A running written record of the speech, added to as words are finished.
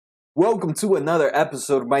Welcome to another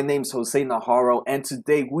episode. My name's Jose Najarro, and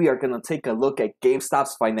today we are going to take a look at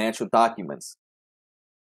GameStop's financial documents.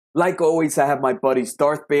 Like always, I have my buddies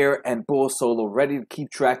Darth Bear and Bull Solo ready to keep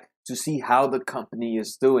track to see how the company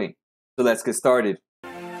is doing. So let's get started.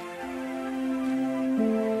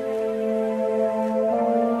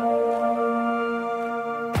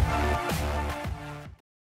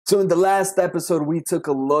 So in the last episode, we took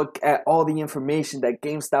a look at all the information that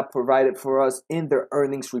GameStop provided for us in their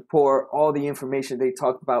earnings report, all the information they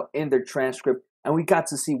talked about in their transcript, and we got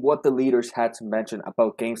to see what the leaders had to mention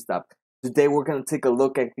about GameStop. Today, we're going to take a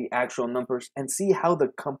look at the actual numbers and see how the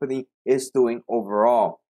company is doing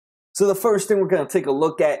overall. So the first thing we're going to take a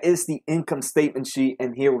look at is the income statement sheet,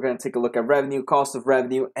 and here we're going to take a look at revenue, cost of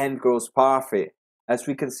revenue, and gross profit. As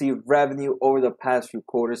we can see, revenue over the past few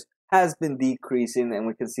quarters has been decreasing, and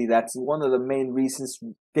we can see that's one of the main reasons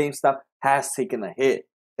GameStop has taken a hit.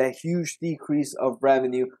 That huge decrease of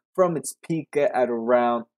revenue from its peak at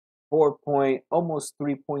around almost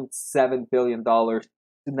 $3.7 billion to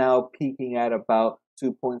now peaking at about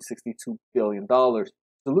 $2.62 billion. So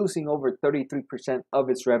losing over 33% of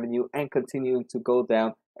its revenue and continuing to go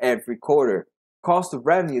down every quarter. Cost of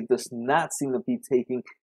revenue does not seem to be taking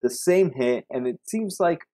the same hit, and it seems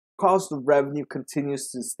like cost of revenue continues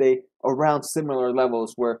to stay around similar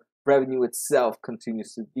levels where revenue itself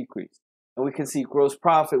continues to decrease. And we can see gross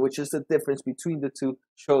profit, which is the difference between the two,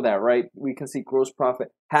 show that, right? We can see gross profit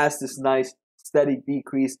has this nice steady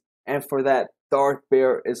decrease, and for that, Darth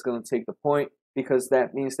Bear is going to take the point because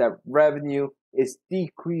that means that revenue is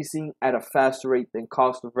decreasing at a faster rate than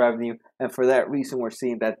cost of revenue, and for that reason we're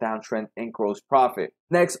seeing that downtrend in gross profit.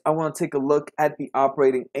 Next, I want to take a look at the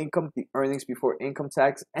operating income, the earnings before income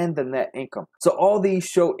tax, and the net income. So all these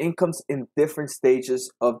show incomes in different stages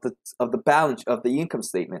of the balance of the income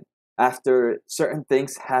statement after certain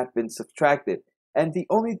things have been subtracted. And the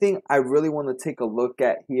only thing I really want to take a look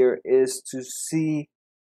at here is to see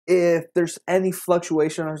if there's any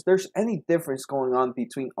fluctuation or if there's any difference going on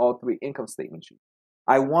between all three income statement sheets.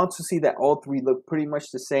 I want to see that all three look pretty much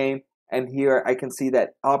the same, and here I can see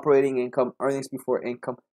that operating income, earnings before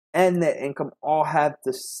income, and net income all have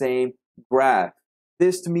the same graph.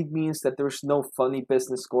 This to me means that there's no funny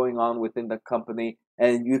business going on within the company,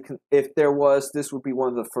 and you can, if there was, this would be one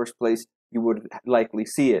of the first place you would likely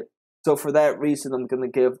see it. So for that reason, I'm going to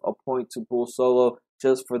give a point to Bull Solo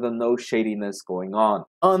just for the no shadiness going on.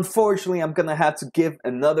 Unfortunately, I'm going to have to give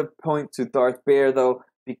another point to Darth Bear though,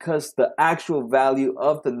 because the actual value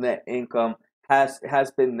of the net income is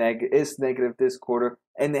negative this quarter,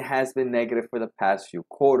 and it has been negative for the past few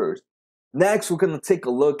quarters. Next, we're going to take a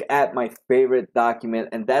look at my favorite document,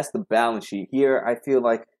 and that's the balance sheet. Here, I feel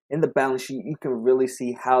like in the balance sheet, you can really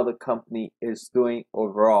see how the company is doing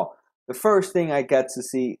overall. The first thing I get to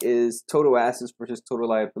see is total assets versus total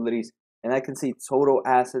liabilities, and I can see total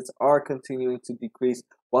assets are continuing to decrease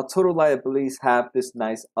while total liabilities have this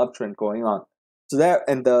nice uptrend going on. So there,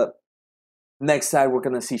 and the next side, we're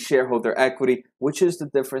going to see shareholder equity, which is the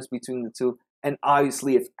difference between the two. And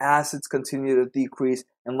obviously, if assets continue to decrease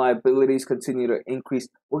and liabilities continue to increase,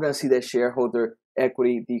 we're going to see that shareholder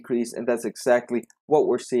equity decrease, and that's exactly what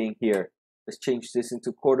we're seeing here. Let's change this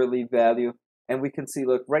into quarterly value. And we can see,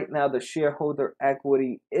 look, right now the shareholder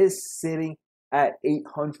equity is sitting at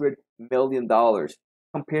 $800 million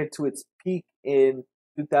compared to its peak in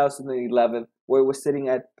 2011, where it was sitting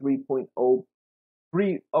at pretty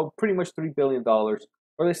much $3 billion. Or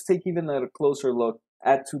let's take even a closer look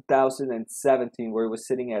at 2017, where it was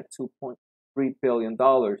sitting at $2.3 billion.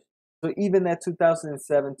 So even at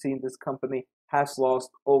 2017, this company has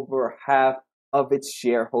lost over half of its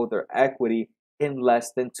shareholder equity in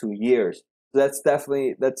less than 2 years. So that's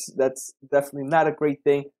definitely not a great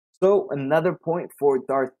thing. So another point for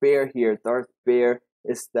Darth Bear here. Darth Bear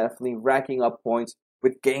is definitely racking up points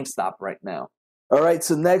with GameStop right now. All right,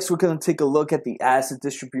 so next we're going to take a look at the asset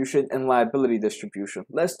distribution and liability distribution.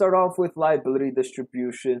 Let's start off with liability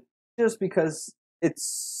distribution just because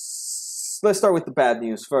let's start with the bad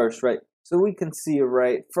news first, right? So we can see,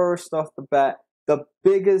 right, first off the bat, the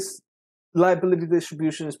biggest liability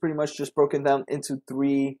distribution is pretty much just broken down into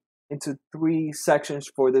three sections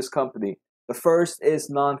for this company. The first is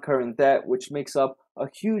non-current debt, which makes up a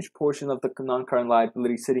huge portion of the non-current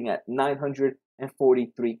liability, sitting at $943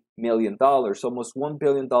 million, almost $1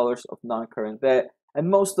 billion of non-current debt. And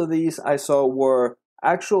most of these I saw were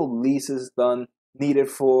actual leases needed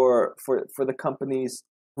for the company's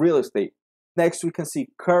real estate. Next, we can see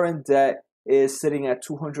current debt is sitting at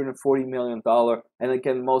 $240 million, and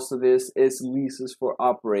again, most of this is leases for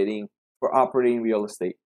operating real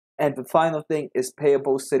estate. And the final thing is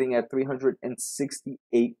payable, sitting at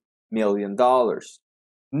 $368 million.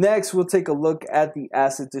 Next, we'll take a look at the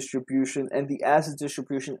asset distribution, and the asset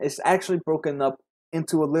distribution is actually broken up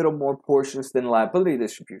into a little more portions than liability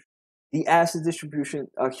distribution. The asset distribution,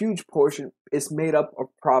 a huge portion, is made up of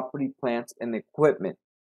property, plants, and equipment.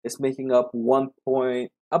 It's making up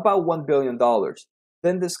about $1 billion.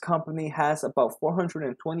 Then this company has about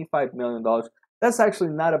 $425 million. That's actually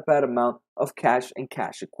not a bad amount of cash and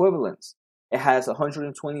cash equivalents. It has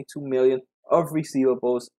 122 million of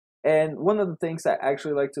receivables. And one of the things I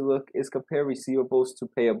actually like to look is compare receivables to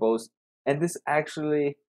payables. And this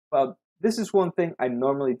is one thing I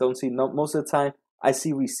normally don't see. No, most of the time, I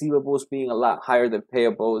see receivables being a lot higher than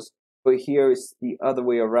payables. But here it's the other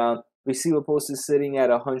way around. Receivables is sitting at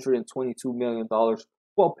 $122 million,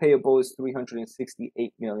 while payable is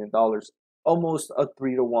 $368 million. Almost a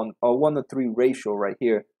 3-to-1 or 1-to-3 ratio right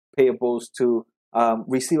here. Receivables to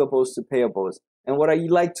payables. And what I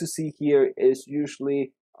like to see here is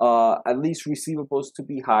usually at least receivables to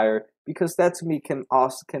be higher, because that to me can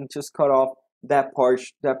just cut off that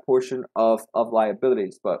portion of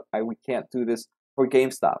liabilities. But we can't do this for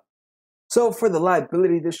GameStop. So for the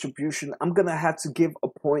liability distribution, I'm gonna have to give a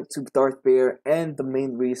point to Darth Bear, and the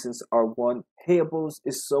main reasons are: one, payables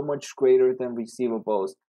is so much greater than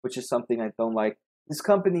receivables, which is something I don't like. This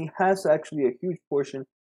company has actually a huge portion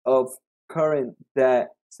of current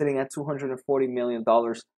debt sitting at $240 million.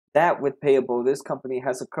 That with payable, this company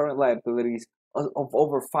has a current liabilities of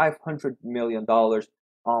over $500 million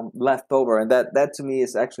left over, and that to me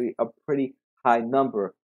is actually a pretty high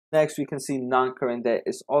number. Next, we can see non-current debt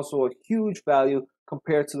is also a huge value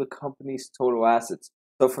compared to the company's total assets.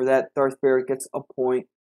 So for that, Darth Bear gets a point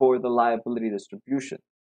for the liability distribution.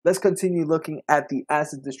 Let's continue looking at the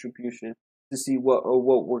asset distribution to see what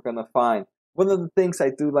we're gonna find. One of the things I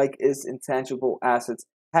do like is intangible assets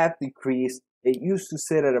have decreased. It used to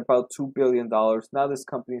sit at about $2 billion. Now this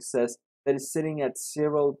company says that it's sitting at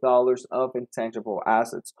 $0 of intangible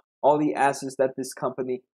assets. All the assets that this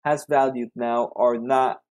company has valued now are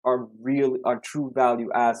true value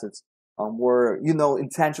assets. Where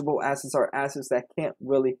intangible assets are assets that can't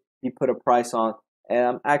really be put a price on. And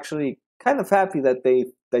I'm actually kind of happy that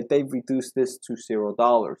they've reduced this to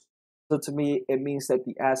 $0. So to me, it means that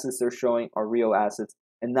the assets they're showing are real assets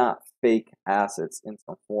and not fake assets in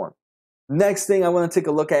some form. Next thing I want to take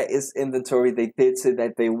a look at is inventory. They did say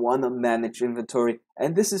that they want to manage inventory,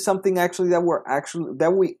 and this is something actually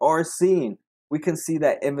that we are seeing. We can see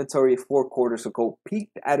that inventory 4 quarters ago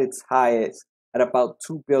peaked at its highest at about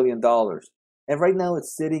 $2 billion, and right now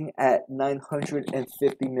it's sitting at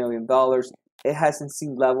 $950 million. It hasn't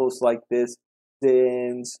seen levels like this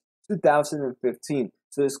since 2015.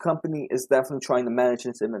 So this company is definitely trying to manage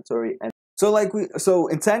its inventory, and so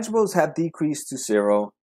intangibles have decreased to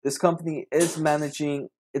 0. This company is managing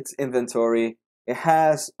its inventory. It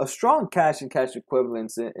has a strong cash and cash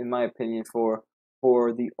equivalents, in my opinion, for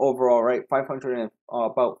the overall, right? 500 and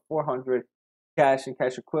about 400 cash and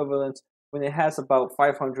cash equivalents, when it has about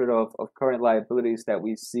 500 of current liabilities that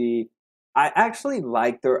we see. I actually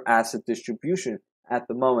like their asset distribution at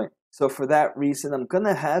the moment. So for that reason, I'm going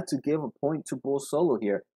to have to give a point to Bull Solo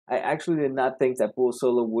here. I actually did not think that Bull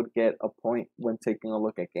Solo would get a point when taking a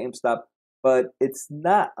look at GameStop, but it's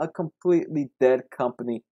not a completely dead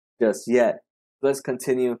company just yet. Let's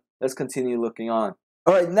continue looking on.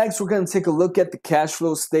 All right, next we're going to take a look at the cash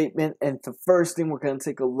flow statement, and the first thing we're going to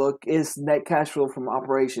take a look is net cash flow from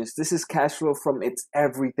operations. This is cash flow from its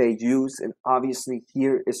everyday use, and obviously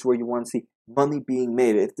here is where you want to see money being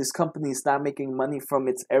made. If this company is not making money from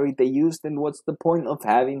its everyday use, then what's the point of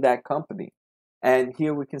having that company? And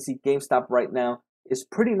here we can see GameStop right now is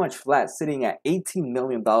pretty much flat, sitting at $18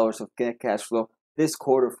 million of net cash flow this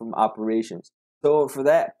quarter from operations. So for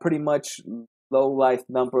that pretty much low life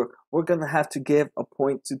number, we're going to have to give a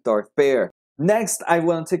point to Darth Bear. Next, I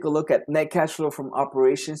want to take a look at net cash flow from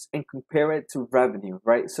operations and compare it to revenue,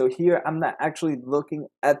 right? So here, I'm not actually looking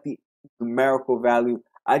at the numerical value.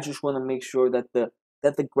 I just want to make sure that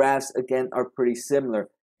the graphs, again, are pretty similar.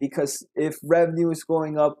 Because if revenue is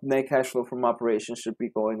going up, net cash flow from operations should be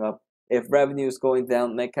going up. If revenue is going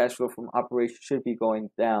down, net cash flow from operations should be going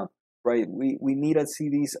down, right? We need to see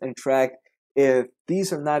these in track. If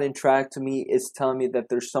these are not in track, to me, it's telling me that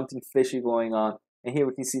there's something fishy going on. And here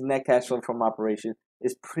we can see net cash flow from operations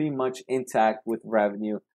is pretty much intact with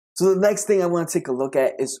revenue. So the next thing I want to take a look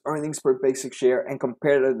at is earnings per basic share and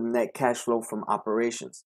compare to the net cash flow from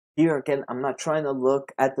operations. Here again, I'm not trying to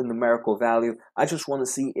look at the numerical value. I just want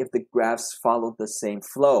to see if the graphs follow the same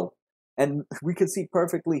flow. And we can see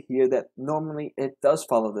perfectly here that normally it does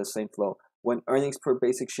follow the same flow. When earnings per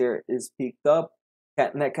basic share is peaked up,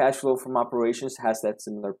 net cash flow from operations has that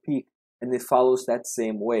similar peak, and it follows that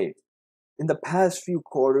same wave. in the past few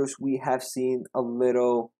quarters, we have seen a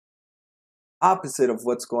little opposite of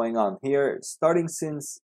what's going on here. Starting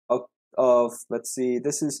since let's see,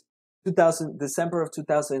 this is December of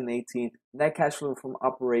 2018. Net cash flow from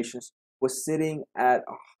operations was sitting at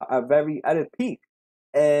a peak,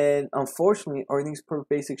 and unfortunately, earnings per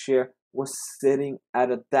basic share was sitting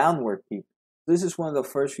at a downward peak. This is one of the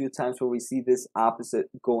first few times where we see this opposite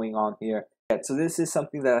going on here. So this is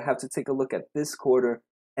something that I have to take a look at this quarter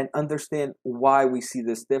and understand why we see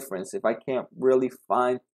this difference. If I can't really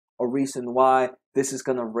find a reason why, this is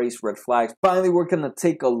going to raise red flags. Finally, we're going to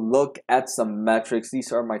take a look at some metrics.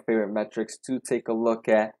 These are my favorite metrics to take a look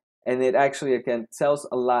at. And it actually, again, tells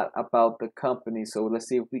a lot about the company. So let's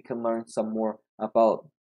see if we can learn some more about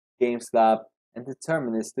GameStop and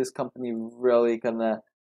determine, is this company really going to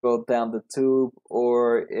go down the tube,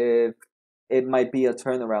 or if it might be a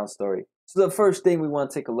turnaround story. So the first thing we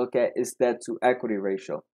want to take a look at is debt to equity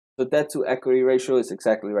ratio. So debt to equity ratio is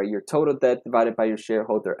exactly right. Your total debt divided by your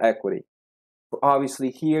shareholder equity. Obviously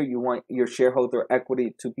here you want your shareholder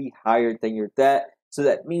equity to be higher than your debt. So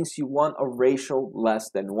that means you want a ratio less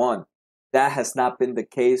than 1. That has not been the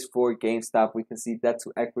case for GameStop. We can see debt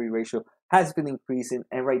to equity ratio has been increasing,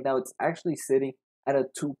 and right now it's actually sitting at a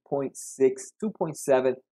 2.6,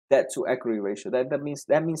 2.7 debt to equity ratio. That means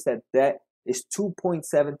that debt is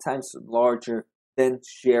 2.7 times larger than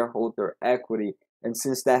shareholder equity. And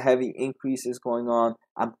since that heavy increase is going on,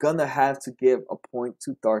 I'm gonna have to give a point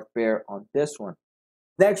to Darth Bear on this one.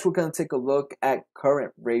 Next, we're gonna take a look at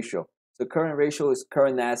current ratio. So current ratio is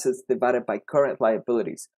current assets divided by current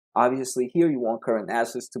liabilities. Obviously here you want current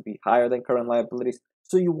assets to be higher than current liabilities,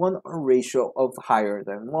 so you want a ratio of higher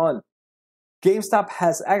than 1. GameStop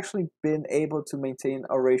has actually been able to maintain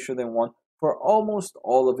a ratio than 1 for almost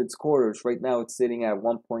all of its quarters. Right now it's sitting at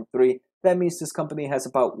 1.3. That means this company has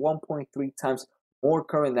about 1.3 times more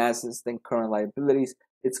current assets than current liabilities.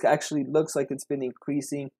 It actually looks like it's been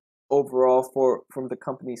increasing overall from the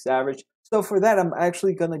company's average. So for that, I'm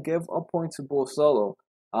actually going to give a point to Bull Solo.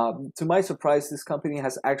 To my surprise, this company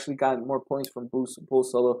has actually gotten more points from Bull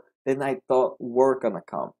Solo than I thought were going to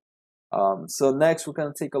come. So next, we're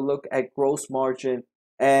going to take a look at gross margin.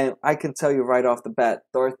 And I can tell you right off the bat,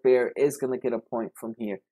 Darth Bear is going to get a point from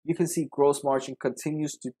here. You can see gross margin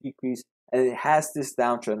continues to decrease, and it has this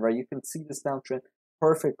downtrend, right? You can see this downtrend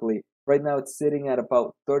perfectly. Right now, it's sitting at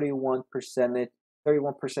about 31%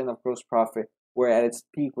 of gross profit, where at its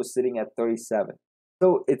peak was sitting at 37.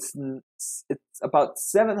 So it's about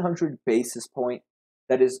 700 basis point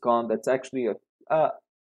that is gone. That's actually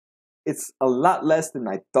it's a lot less than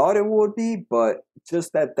I thought it would be, but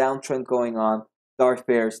just that downtrend going on, Darth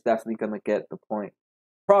Bear is definitely gonna get the point.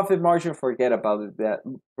 Profit margin, forget about it.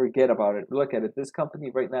 Forget about it. Look at it. This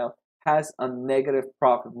company right now has a negative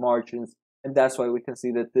profit margins, and that's why we can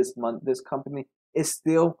see that this company is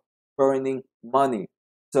still burning money.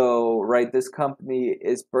 So, right, this company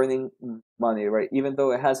is burning money, right? Even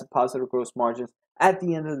though it has a positive gross margins, at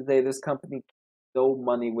the end of the day, this company no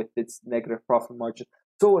money with its negative profit margin.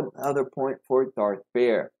 So another point for Darth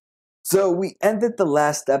Bear. So we ended the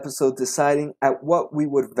last episode deciding at what we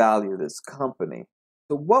would value this company.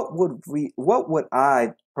 So what would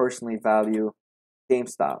I personally value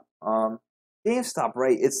GameStop? GameStop,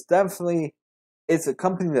 right? It's a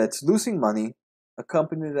company that's losing money, a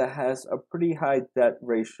company that has a pretty high debt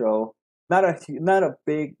ratio. Not a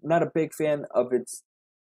big fan of its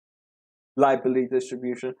liability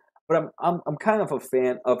distribution, but I'm kind of a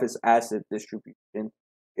fan of its asset distribution.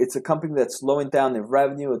 It's a company that's slowing down in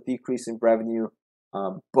revenue, a decrease in revenue,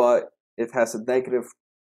 but it has a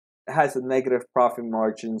negative profit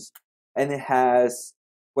margins, and it has,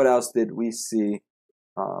 what else did we see?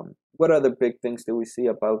 What other big things did we see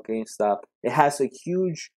about GameStop? It has a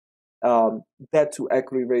huge debt to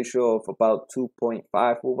equity ratio of about 2.5.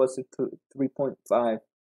 What was it? 3.5.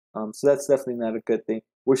 So that's definitely not a good thing.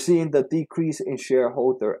 We're seeing the decrease in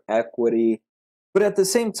shareholder equity. But at the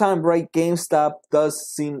same time, right, GameStop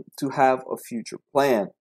does seem to have a future plan.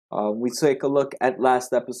 We take a look at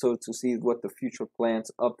last episode to see what the future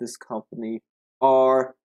plans of this company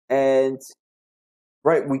are. And,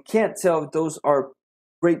 right, we can't tell if those are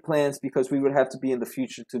great plans because we would have to be in the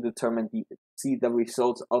future to see the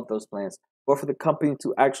results of those plans. But for the company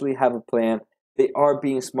to actually have a plan, they are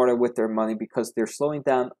being smarter with their money because they're slowing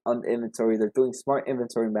down on inventory. They're doing smart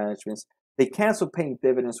inventory management. They canceled paying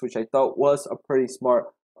dividends, which I thought was a pretty smart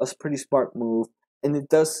move. And it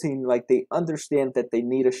does seem like they understand that they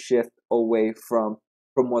need a shift away from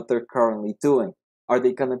what they're currently doing. Are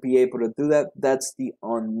they going to be able to do that? That's the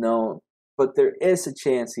unknown. But there is a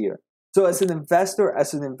chance here. So as an investor,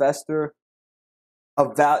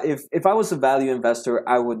 if I was a value investor,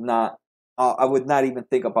 I would not I would not even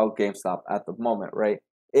think about GameStop at the moment, right?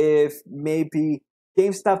 If maybe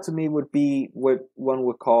GameStop to me would be what one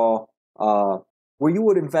would call where you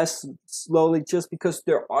would invest slowly, just because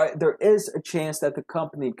there is a chance that the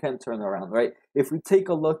company can turn around, right? If we take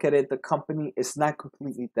a look at it, the company is not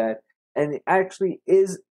completely dead, and it actually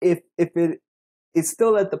is. If it's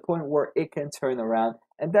still at the point where it can turn around,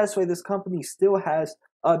 and that's why this company still has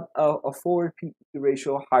a forward PE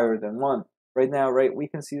ratio higher than one right now, right? We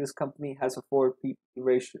can see this company has a forward PE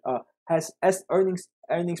ratio,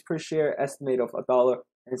 earnings per share estimate of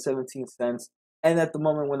 $1.17, and at the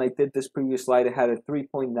moment when I did this previous slide, it had a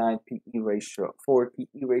 3.9 PE ratio, forward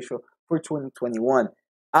PE ratio for 2021.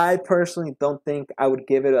 I personally don't think I would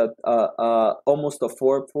give it a almost a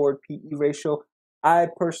 4 forward PE ratio. I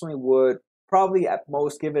personally would probably at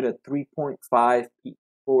most give it a 3.5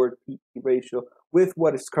 forward PE ratio with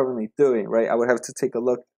what it's currently doing, right? I would have to take a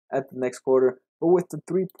look at the next quarter, but with the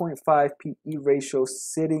 3.5 PE ratio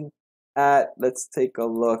sitting at, let's take a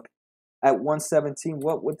look, at 117,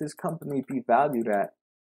 what would this company be valued at?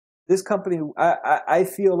 This company, I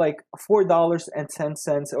feel like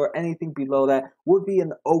 $4.10 or anything below that would be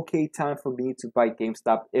an okay time for me to buy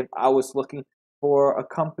GameStop if I was looking for a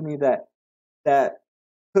company that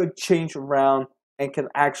could change around and can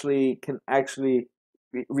actually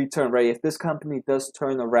return, right? If this company does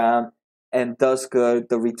turn around and does good,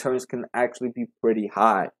 the returns can actually be pretty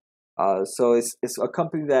high. So it's a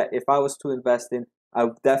company that if I was to invest in, I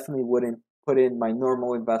definitely wouldn't put in my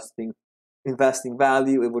normal investing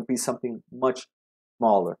value. It would be something much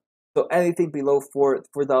smaller. So anything below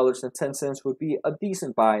 $4.10 would be a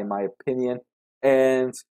decent buy in my opinion.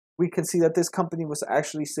 And we can see that this company was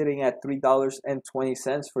actually sitting at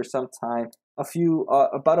 $3.20 for some time,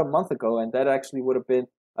 about a month ago, and that actually would have been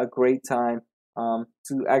a great time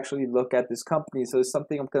to actually look at this company. So it's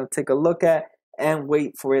something I'm going to take a look at and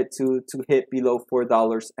wait for it to hit below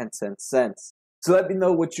 $4.10. So let me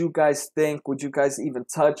know what you guys think. Would you guys even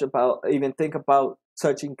think about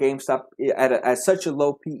touching GameStop at such a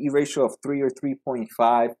low PE ratio of 3 or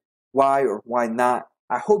 3.5? Why or why not?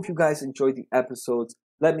 I hope you guys enjoyed the episodes.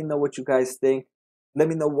 Let me know what you guys think. Let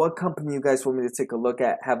me know what company you guys want me to take a look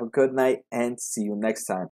at. Have a good night and see you next time.